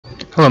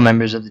Hello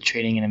members of the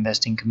trading and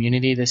investing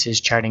community. This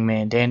is Charting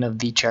Man Dan of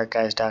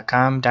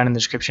TheChartGuys.com. Down in the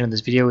description of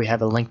this video we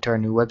have a link to our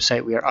new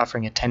website. We are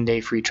offering a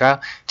 10-day free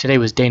trial. Today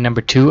was day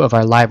number 2 of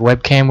our live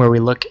webcam where we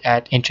look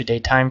at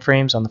intraday time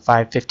frames on the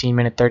 5, 15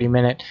 minute, 30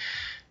 minute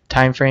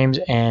time frames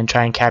and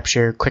try and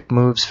capture quick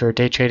moves for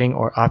day trading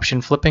or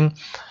option flipping.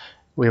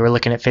 We were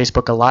looking at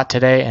Facebook a lot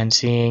today and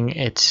seeing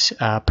its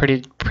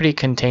pretty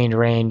contained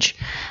range.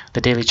 The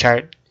daily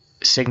chart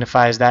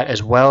signifies that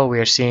as well. We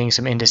are seeing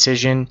some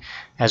indecision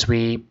as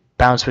we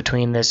bounce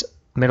between this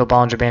middle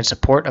Bollinger Band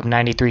support of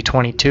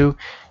 93.22,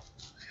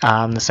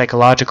 the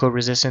psychological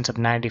resistance of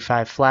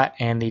 95 flat,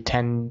 and the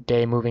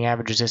 10-day moving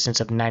average resistance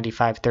of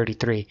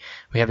 95.33.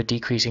 We have a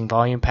decreasing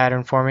volume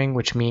pattern forming,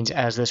 which means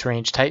as this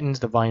range tightens,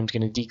 the volume is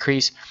going to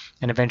decrease,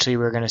 and eventually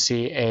we're going to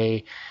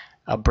see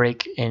a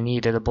break in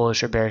either the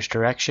bullish or bearish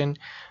direction.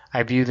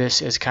 I view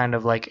this as kind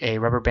of like a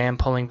rubber band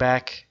pulling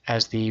back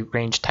as the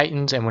range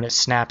tightens, and when it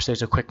snaps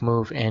there's a quick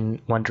move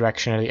in one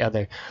direction or the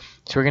other.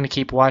 So we're going to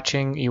keep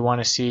watching. You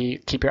want to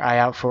keep your eye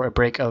out for a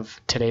break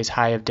of today's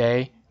high of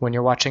day when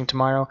you're watching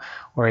tomorrow,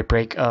 or a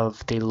break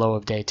of the low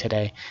of day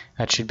today.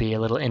 That should be a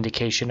little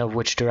indication of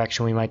which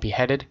direction we might be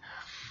headed.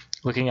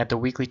 Looking at the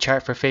weekly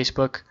chart for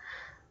Facebook,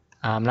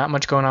 not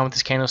much going on with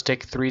this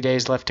candlestick. 3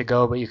 days left to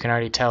go, but you can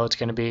already tell it's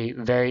going to be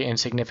very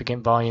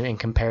insignificant volume in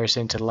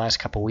comparison to the last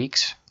couple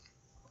weeks.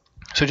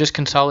 So just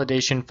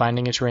consolidation,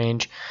 finding its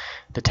range.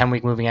 The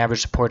 10-week moving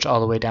average supports all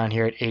the way down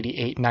here at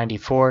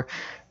 88.94.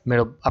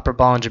 Upper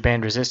Bollinger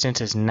Band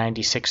resistance is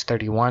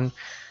 96.31.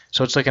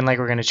 So it's looking like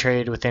we're going to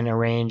trade within a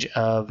range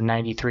of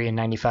 $93 and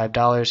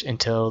 $95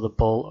 until the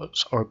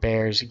bulls or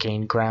bears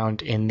gain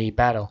ground in the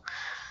battle.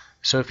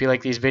 So if you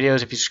like these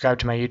videos, if you subscribe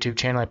to my YouTube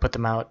channel, I put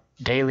them out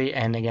daily.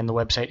 And again, the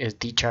website is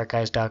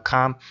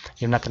TheChartGuys.com.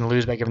 You have nothing to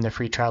lose by giving the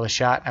free trial a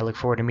shot. I look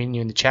forward to meeting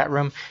you in the chat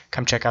room.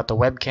 Come check out the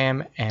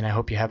webcam, and I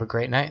hope you have a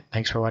great night.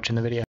 Thanks for watching the video.